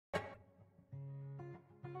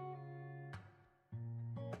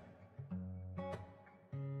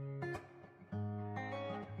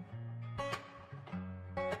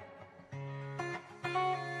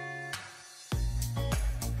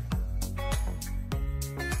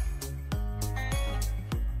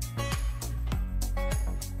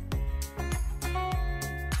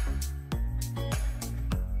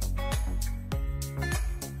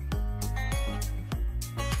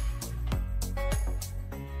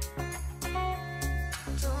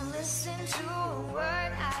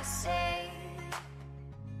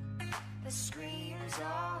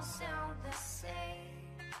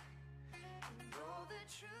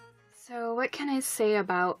what can I say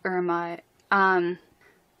about Irma? When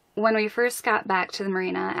we first got back to the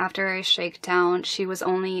marina after our shakedown, she was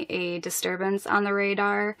only a disturbance on the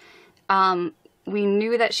radar. We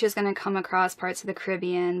knew that she was going to come across parts of the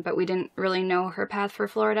Caribbean, but we didn't really know her path for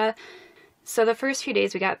Florida. So the first few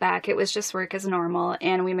days we got back, it was just work as normal,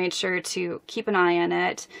 and we made sure to keep an eye on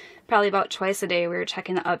it. Probably about twice a day we were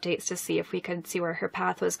checking the updates to see if we could see where her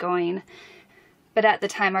path was going. But at the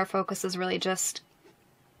time our focus was really just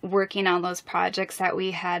working on those projects that we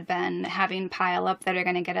had been having pile up that are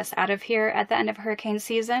going to get us out of here at the end of hurricane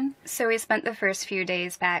season. So we spent the first few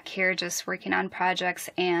days back here just working on projects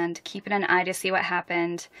and keeping an eye to see what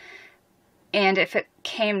happened. And if it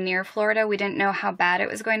came near Florida, we didn't know how bad it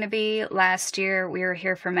was going to be. Last year we were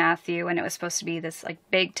here for Matthew and it was supposed to be this like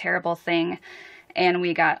big terrible thing, and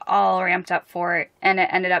we got all ramped up for it, and it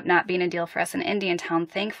ended up not being a deal for us in Indiantown,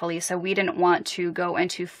 thankfully, so we didn't want to go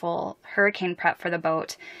into full hurricane prep for the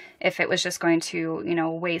boat if it was just going to, you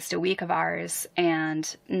know, waste a week of ours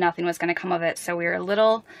and nothing was going to come of it. So we were a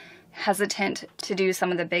little hesitant to do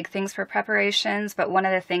some of the big things for preparations, but one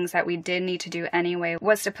of the things that we did need to do anyway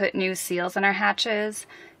was to put new seals in our hatches.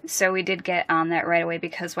 So we did get on that right away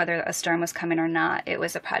because whether a storm was coming or not, it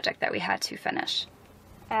was a project that we had to finish.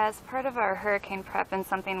 As part of our hurricane prep, and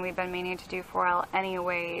something we've been meaning to do for a while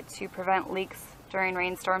anyway, to prevent leaks during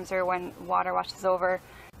rainstorms or when water washes over,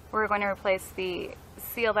 we're going to replace the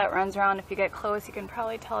seal that runs around. If you get close, you can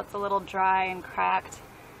probably tell it's a little dry and cracked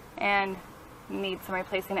and needs some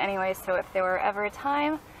replacing anyway. So if there were ever a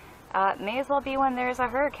time, may as well be when there's a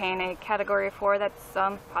hurricane, a Category 4 that's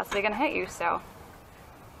possibly going to hit you. So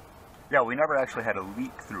yeah, we never actually had a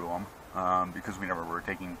leak through them because we never were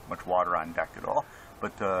taking much water on deck at all.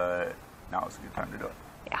 But now is a good time to do it.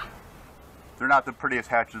 Yeah. They're not the prettiest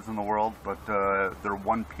hatches in the world, but they're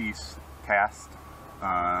one-piece cast,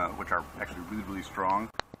 which are actually really, really strong.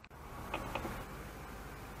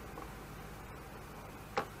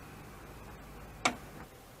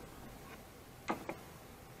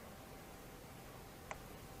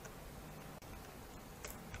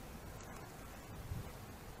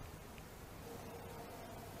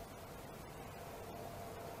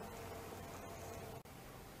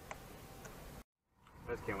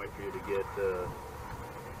 I just can't wait for you to get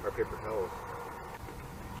our paper towels.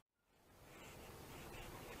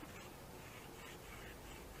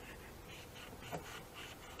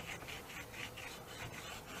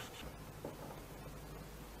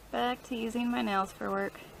 Back to using my nails for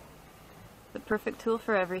work. The perfect tool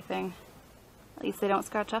for everything. At least they don't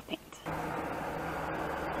scratch off paint.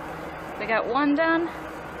 We got one done.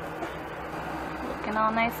 Looking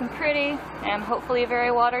all nice and pretty and hopefully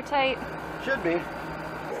very watertight. Should be.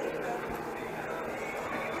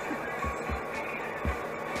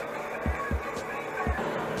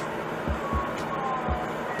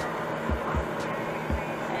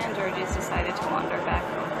 And Georgie's decided to wander back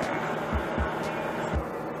over.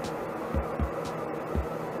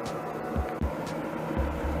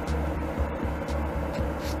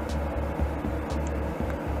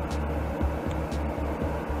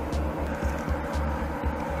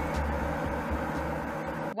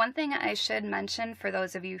 One thing I should mention for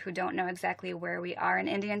those of you who don't know exactly where we are in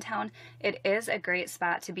Indiantown, it is a great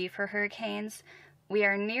spot to be for hurricanes. We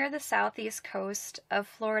are near the southeast coast of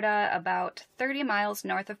Florida, about 30 miles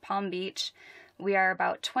north of Palm Beach. We are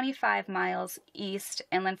about 25 miles east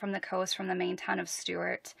inland from the coast from the main town of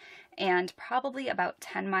Stuart, and probably about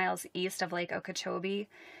 10 miles east of Lake Okeechobee.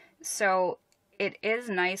 So it is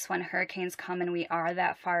nice when hurricanes come and we are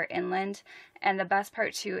that far inland. And the best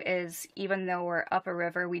part too is, even though we're up a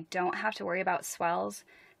river, we don't have to worry about swells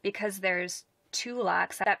because there's two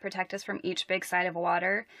locks that protect us from each big side of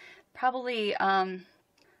water. Probably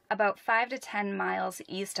about 5 to 10 miles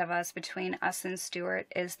east of us, between us and Stuart,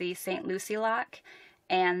 is the St. Lucie Lock,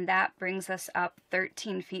 and that brings us up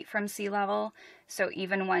 13 feet from sea level. So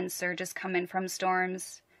even when surges come in from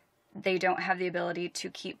storms, they don't have the ability to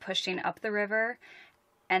keep pushing up the river.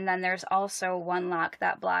 And then there's also one lock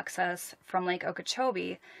that blocks us from Lake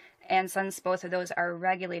Okeechobee, and since both of those are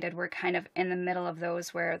regulated, we're kind of in the middle of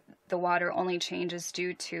those where the water only changes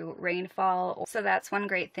due to rainfall. So that's one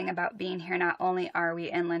great thing about being here. Not only are we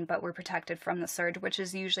inland, but we're protected from the surge, which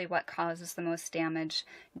is usually what causes the most damage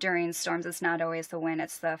during storms. It's not always the wind,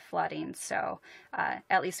 it's the flooding. So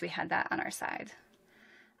at least we had that on our side.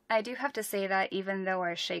 I do have to say that even though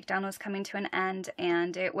our shakedown was coming to an end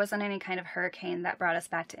and it wasn't any kind of hurricane that brought us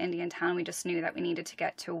back to Indiantown, we just knew that we needed to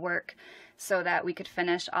get to work so that we could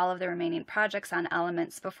finish all of the remaining projects on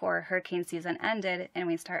Elements before hurricane season ended and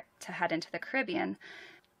we start to head into the Caribbean.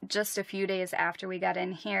 Just a few days after we got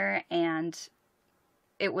in here and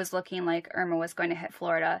it was looking like Irma was going to hit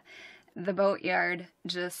Florida, The boatyard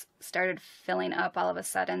just started filling up all of a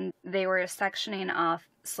sudden. They were sectioning off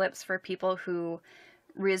slips for people who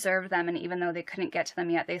reserved them, and even though they couldn't get to them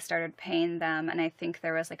yet, they started paying them, and I think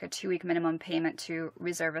there was like a 2-week minimum payment to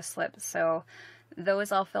reserve a slip. So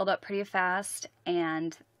those all filled up pretty fast,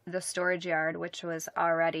 and the storage yard, which was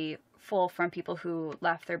already full from people who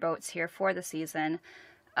left their boats here for the season,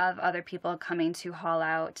 of other people coming to haul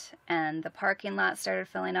out, and the parking lot started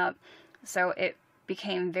filling up. So it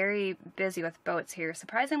became very busy with boats here.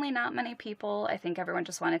 Surprisingly, not many people. I think everyone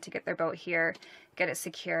just wanted to get their boat here, get it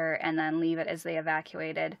secure, and then leave it as they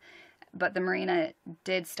evacuated. But the marina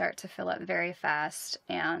did start to fill up very fast,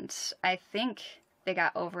 and I think they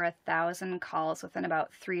got over 1,000 calls within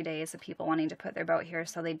about 3 days of people wanting to put their boat here,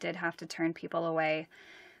 so they did have to turn people away.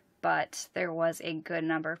 But there was a good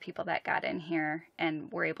number of people that got in here and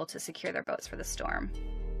were able to secure their boats for the storm.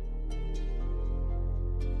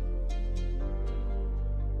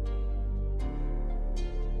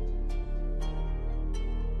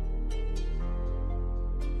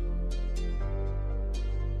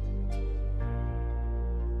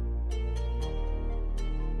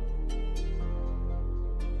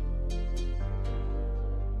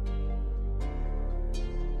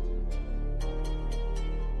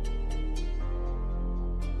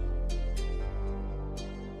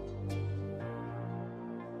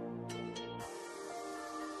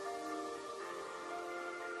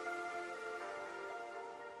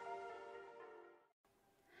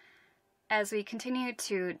 As we continued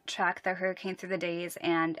to track the hurricane through the days,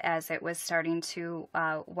 and as it was starting to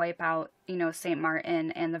wipe out, St.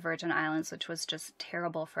 Martin and the Virgin Islands, which was just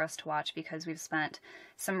terrible for us to watch because we've spent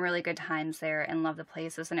some really good times there and love the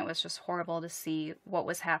places, and it was just horrible to see what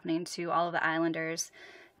was happening to all of the islanders,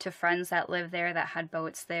 to friends that lived there that had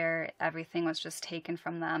boats there. Everything was just taken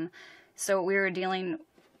from them. So we were dealing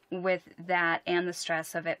with that and the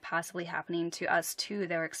stress of it possibly happening to us too.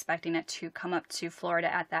 They were expecting it to come up to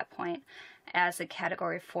Florida at that point as a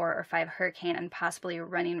Category 4 or 5 hurricane and possibly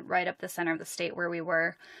running right up the center of the state where we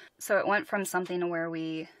were. So it went from something where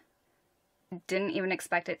we didn't even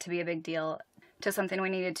expect it to be a big deal to something we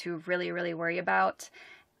needed to really, really worry about.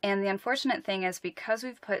 And the unfortunate thing is, because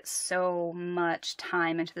we've put so much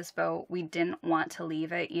time into this boat, we didn't want to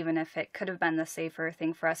leave it, even if it could have been the safer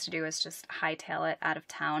thing for us to do is just hightail it out of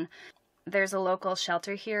town. There's a local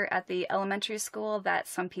shelter here at the elementary school that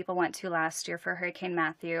some people went to last year for Hurricane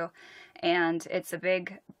Matthew, and it's a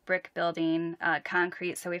big brick building,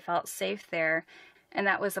 concrete, so we felt safe there. And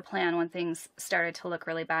that was the plan when things started to look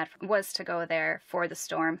really bad, was to go there for the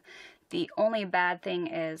storm. The only bad thing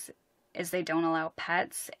is they don't allow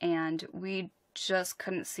pets, and we just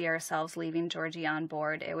couldn't see ourselves leaving Georgie on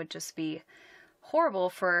board. It would just be horrible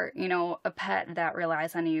for, a pet that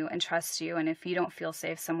relies on you and trusts you, and if you don't feel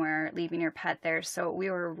safe somewhere, leaving your pet there. So we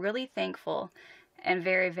were really thankful and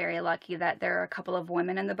very, very lucky that there are a couple of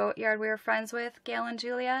women in the boatyard we were friends with, Gail and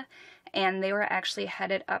Julia, and they were actually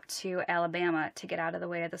headed up to Alabama to get out of the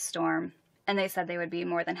way of the storm. And they said they would be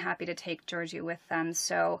more than happy to take Georgie with them.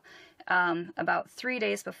 So about 3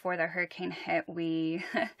 days before the hurricane hit, we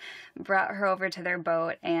brought her over to their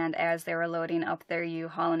boat. And as they were loading up their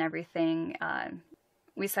U-Haul and everything,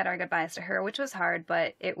 we said our goodbyes to her, which was hard.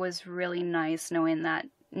 But it was really nice knowing that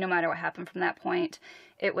no matter what happened from that point,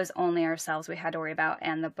 it was only ourselves we had to worry about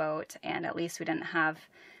and the boat. And at least we didn't have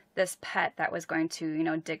this pet that was going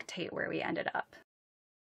to, dictate where we ended up.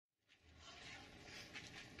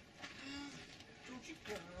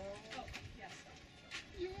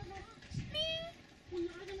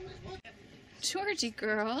 Georgie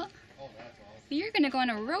girl, you're gonna go on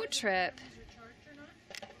a road trip.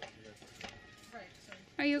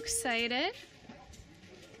 Are you excited?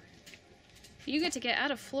 You get to get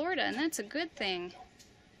out of Florida, and that's a good thing.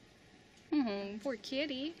 Poor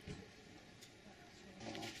kitty.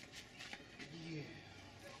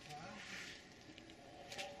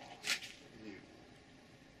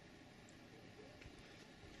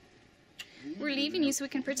 We're leaving you so we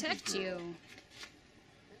can protect you.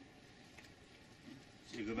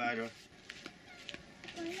 Say goodbye to her.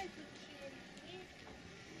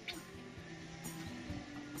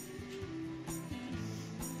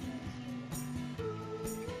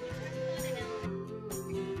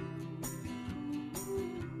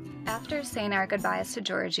 After saying our goodbyes to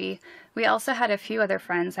Georgie, we also had a few other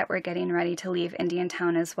friends that were getting ready to leave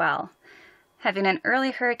Indiantown as well. Having an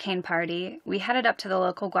early hurricane party, we headed up to the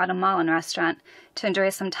local Guatemalan restaurant to enjoy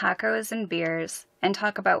some tacos and beers and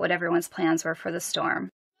talk about what everyone's plans were for the storm.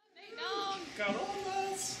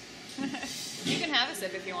 You can have a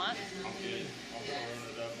sip if you want.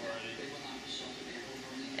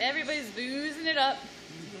 Everybody's boozing it up.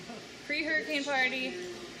 Pre-hurricane party.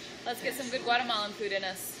 Let's get some good Guatemalan food in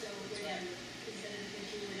us.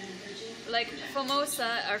 Like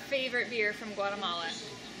Famosa, our favorite beer from Guatemala.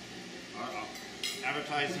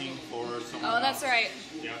 Advertising for someone Oh, that's else. right.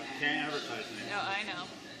 Yeah, can't advertise it. No, I know.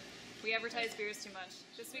 We advertise beers too much.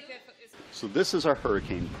 This week is... So this is our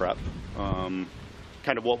hurricane prep.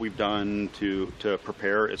 Kind of what we've done to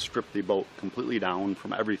prepare is strip the boat completely down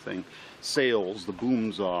from everything. Sails, the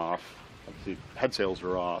boom's off, the head sails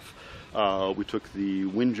are off. We took the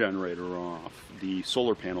wind generator off. The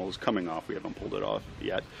solar panel is coming off. We haven't pulled it off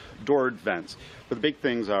yet. Doored vents. But the big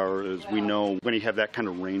things is we know when you have that kind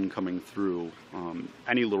of rain coming through,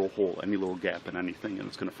 any little hole, any little gap in anything, and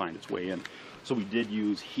it's going to find its way in. So we did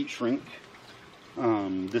use heat shrink.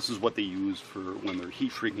 This is what they use for when they're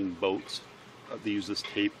heat shrinking boats. They use this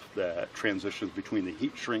tape that transitions between the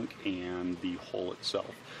heat shrink and the hull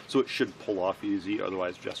itself. So it should pull off easy,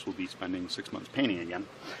 otherwise Jess will be spending 6 months painting again.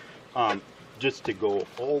 Just to go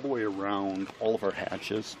all the way around all of our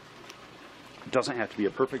hatches. It doesn't have to be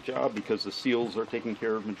a perfect job because the seals are taking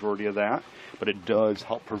care of the majority of that, but it does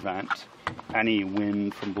help prevent any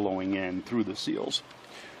wind from blowing in through the seals.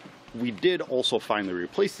 We did also finally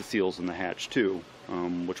replace the seals in the hatch too,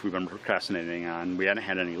 which we've been procrastinating on. We hadn't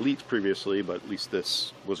had any leaks previously, but at least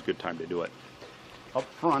this was a good time to do it. Up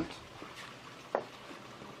front,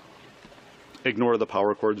 ignore the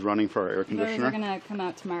power cords running for our air conditioner. Those are going to come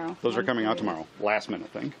out tomorrow. Those are coming out tomorrow, last minute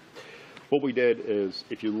thing. What we did is,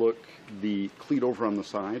 if you look, the cleat over on the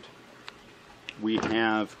side, we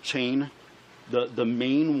have chain. The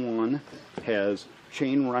main one has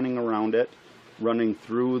chain running around it, running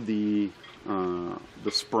through the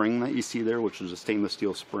spring that you see there, which is a stainless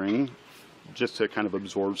steel spring, just to kind of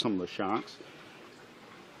absorb some of the shocks.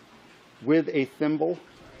 With a thimble,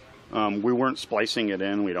 we weren't splicing it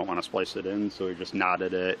in. We don't want to splice it in, so we just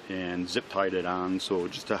knotted it and zip tied it on, so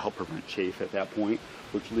just to help prevent chafe at that point,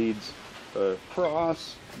 which leads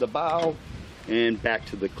across the bow and back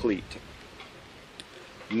to the cleat.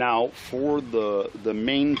 Now, for the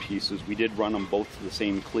main pieces, we did run them both to the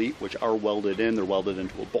same cleat, which are welded in. They're welded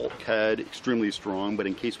into a bulkhead, extremely strong, but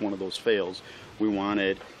in case one of those fails, we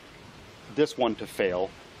wanted this one to fail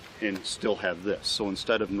and still have this. So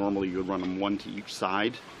instead of normally you would run them one to each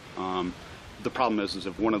side, the problem is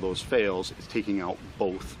if one of those fails, it's taking out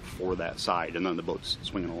both for that side, and then the boat's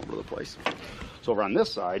swinging all over the place. So over on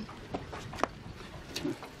this side,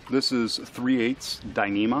 this is 3/8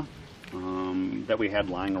 Dyneema. That we had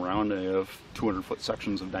lying around. I have 200-foot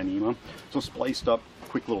sections of Dyneema. So spliced up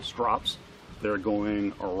quick little strops. They're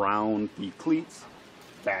going around the cleats.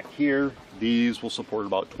 Back here, these will support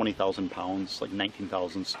about 20,000 pounds, like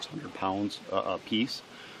 19,600 pounds a piece.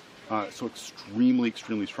 So extremely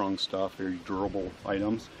strong stuff, very durable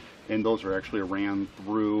items. And those are actually ran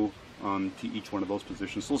through to each one of those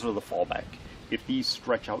positions. Those are the fallback. If these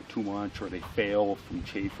stretch out too much or they fail from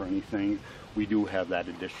chafe or anything, we do have that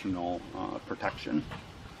additional protection.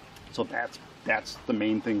 So that's the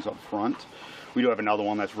main things up front. We do have another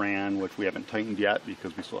one that's ran, which we haven't tightened yet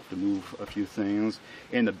because we still have to move a few things.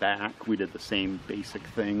 In the back, we did the same basic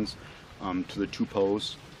things to the two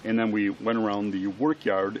posts. And then we went around the work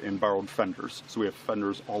yard and borrowed fenders. So we have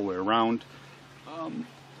fenders all the way around.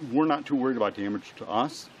 We're not too worried about damage to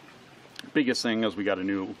us. Biggest thing is we got a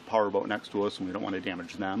new power boat next to us and we don't want to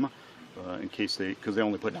damage them in case because they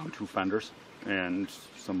only put down 2 fenders and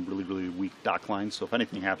some really weak dock lines. So if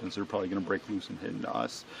anything happens, they're probably going to break loose and hit into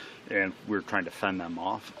us. And we're trying to fend them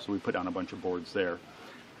off. So we put down a bunch of boards there.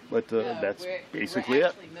 But that's basically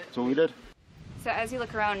it. That's what we did. So as you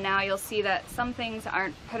look around now, you'll see that some things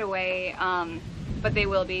aren't put away, but they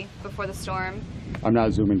will be before the storm. I'm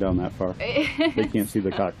not zooming down that far. They can't see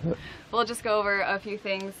the cockpit. We'll just go over a few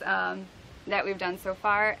things that we've done so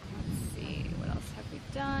far. Let's see, what else have we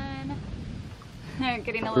done?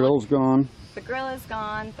 Getting a Grill's gone. The grill is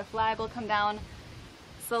gone. The flag will come down.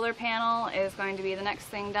 Solar panel is going to be the next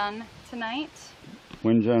thing done tonight.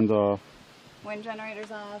 Wind gen's off. Wind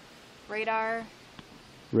generator's off. Radar.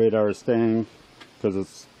 Radar is staying because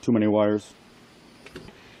it's too many wires.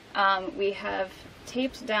 We have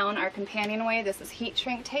taped down our companionway. This is heat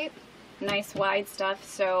shrink tape. Nice wide stuff,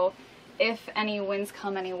 so if any winds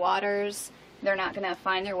come, any waters, they're not going to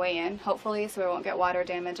find their way in, hopefully, so we won't get water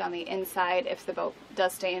damage on the inside if the boat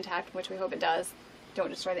does stay intact, which we hope it does.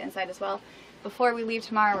 Don't destroy the inside as well. Before we leave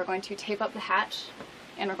tomorrow, we're going to tape up the hatch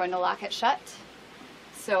and we're going to lock it shut.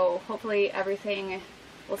 So hopefully everything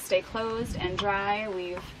will stay closed and dry.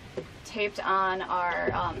 We've taped on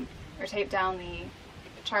our, or taped down the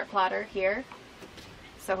chart plotter here.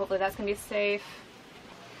 So hopefully that's going to be safe.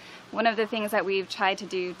 One of the things that we've tried to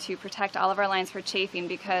do to protect all of our lines for chafing,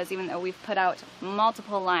 because even though we've put out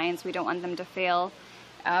multiple lines, we don't want them to fail,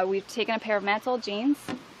 We've taken a pair of Matt's old jeans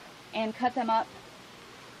and cut them up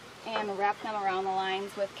and wrapped them around the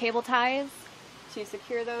lines with cable ties to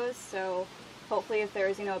secure those. So hopefully if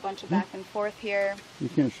there's, you know, a bunch of back and forth here. You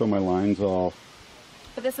can't show my lines all.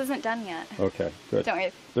 But this isn't done yet. Okay, good. Don't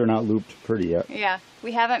worry. They're not looped pretty yet. Yeah,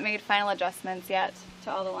 we haven't made final adjustments yet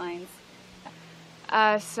to all the lines.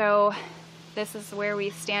 So this is where we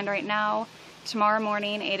stand right now. Tomorrow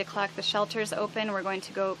morning, 8 o'clock, the shelter's open. We're going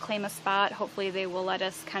to go claim a spot. Hopefully they will let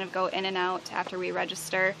us kind of go in and out after we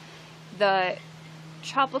register. The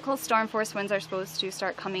tropical storm force winds are supposed to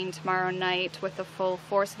start coming tomorrow night with the full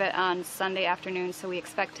force of it on Sunday afternoon, so we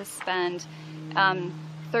expect to spend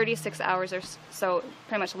 36 hours or so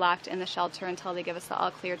pretty much locked in the shelter until they give us the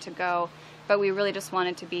all clear to go. But we really just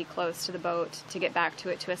wanted to be close to the boat to get back to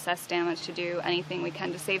it, to assess damage, to do anything we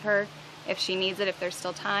can to save her if she needs it, if there's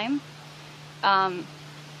still time. And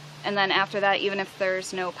then after that, even if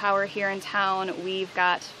there's no power here in town, we've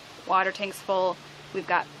got water tanks full, we've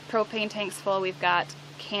got propane tanks full, we've got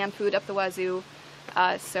canned food up the wazoo.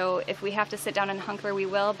 So if we have to sit down and hunker, we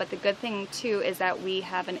will. But the good thing too is that we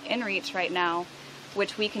have an inReach right now,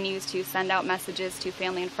 which we can use to send out messages to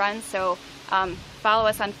family and friends. So follow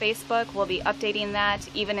us on Facebook. We'll be updating that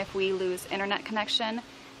even if we lose internet connection.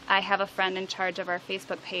 I have a friend in charge of our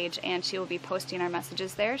Facebook page, and she will be posting our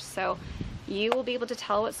messages there. So you will be able to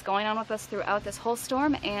tell what's going on with us throughout this whole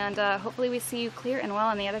storm, and hopefully we see you clear and well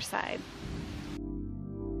on the other side.